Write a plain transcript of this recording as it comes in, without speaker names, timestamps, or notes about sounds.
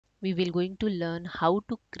we will going to learn how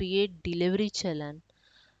to create delivery challan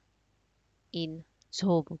in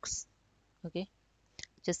Zoho books. Okay,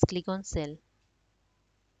 just click on cell.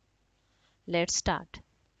 Let's start.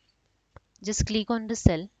 Just click on the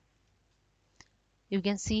cell. You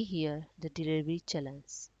can see here the delivery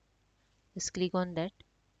challenge. Just click on that.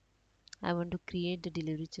 I want to create the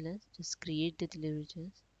delivery challenge. Just create the delivery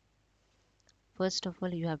challenge. First of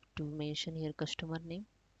all, you have to mention here customer name.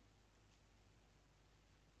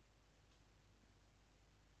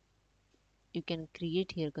 You can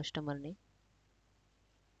create here customer name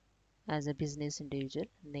as a business individual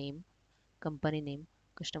name, company name,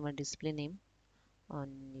 customer display name on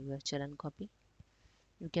your challan copy.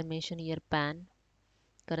 You can mention here PAN,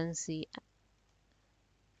 currency,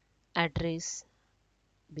 address,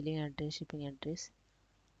 billing address, shipping address,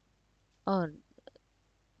 or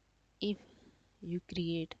if you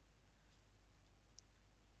create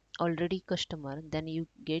already customer, then you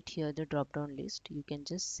get here the drop down list. You can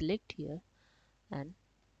just select here and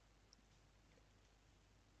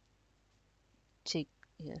check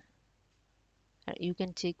here. You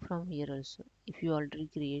can check from here also if you already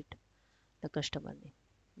create the customer name.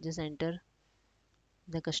 Just enter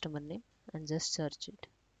the customer name and just search it.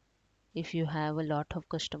 If you have a lot of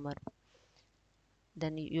customer,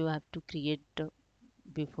 then you have to create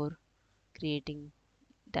before creating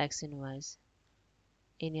tax invoice,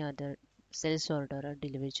 any other sales order or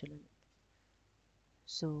delivery challenge.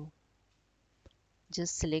 So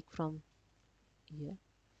just select from here.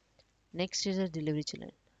 Next is a delivery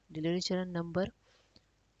challenge. Delivery challenge number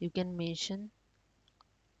you can mention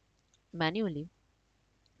manually,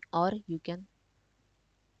 or you can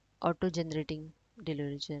auto generating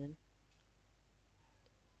delivery challenge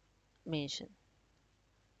mention.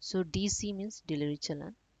 So DC means delivery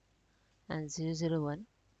challenge, and 001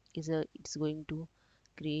 is a it's going to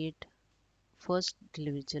create first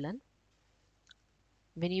delivery challenge.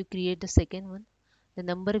 When you create the second one, the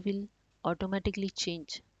number will automatically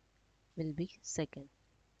change, will be second.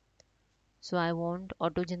 So I want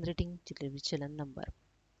auto generating delivery challenge number.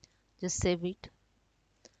 Just save it.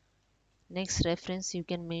 Next reference you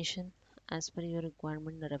can mention as per your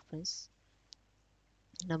requirement the reference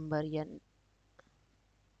number and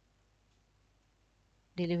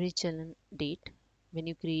delivery challenge date. When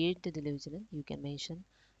you create the delivery challenge, you can mention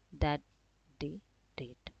that day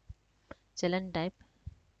date. Challenge type.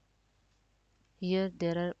 Here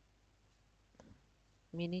there are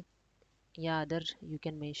many, yeah, other you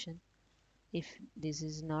can mention. If this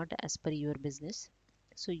is not as per your business,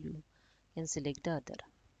 so you can select the other.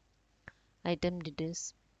 Item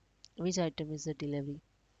details. Which item is the delivery?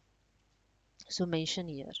 So mention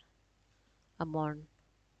here amount,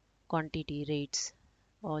 quantity, rates,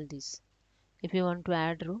 all these. If you want to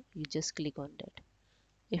add row, you just click on that.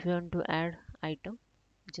 If you want to add item,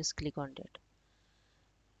 just click on that.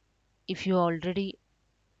 If you already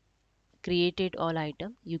created all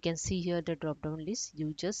item, you can see here the drop down list.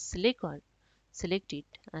 You just select it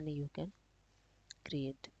and you can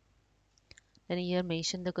create. Then here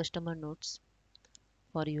mention the customer notes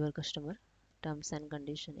for your customer, terms and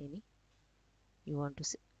condition any you want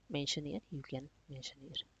to mention here, you can mention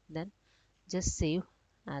here. Then just save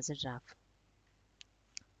as a draft.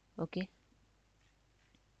 Okay,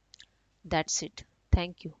 that's it.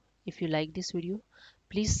 Thank you. If you like this video,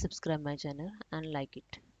 please subscribe my channel and like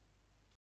it.